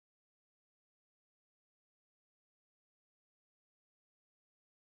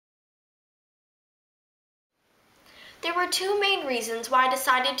There were two main reasons why I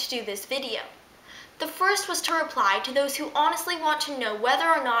decided to do this video. The first was to reply to those who honestly want to know whether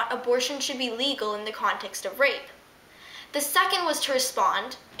or not abortion should be legal in the context of rape. The second was to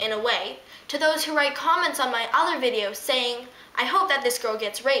respond, in a way, to those who write comments on my other videos saying, "I hope that this girl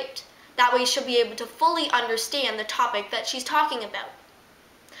gets raped. That way she'll be able to fully understand the topic that she's talking about."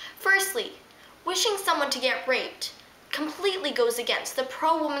 Firstly, wishing someone to get raped completely goes against the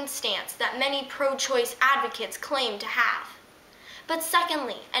pro-woman stance that many pro-choice advocates claim to have. But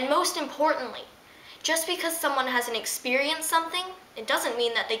secondly, and most importantly, just because someone hasn't experienced something, it doesn't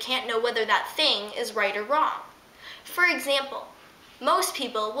mean that they can't know whether that thing is right or wrong. For example, most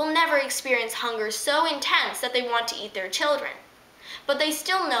people will never experience hunger so intense that they want to eat their children, but they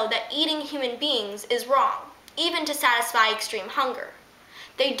still know that eating human beings is wrong, even to satisfy extreme hunger.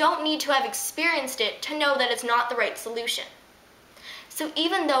 They don't need to have experienced it to know that it's not the right solution. So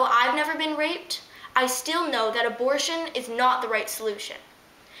even though I've never been raped, I still know that abortion is not the right solution.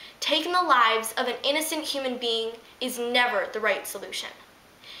 Taking the lives of an innocent human being is never the right solution.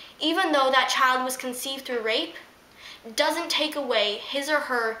 Even though that child was conceived through rape, it doesn't take away his or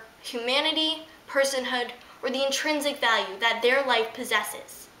her humanity, personhood, or the intrinsic value that their life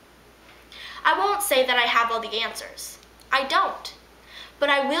possesses. I won't say that I have all the answers. I don't. But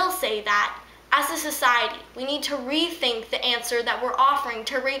I will say that, as a society, we need to rethink the answer that we're offering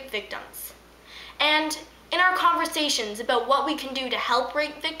to rape victims. And in our conversations about what we can do to help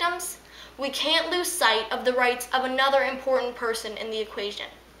rape victims, we can't lose sight of the rights of another important person in the equation,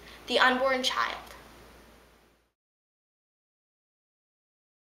 the unborn child.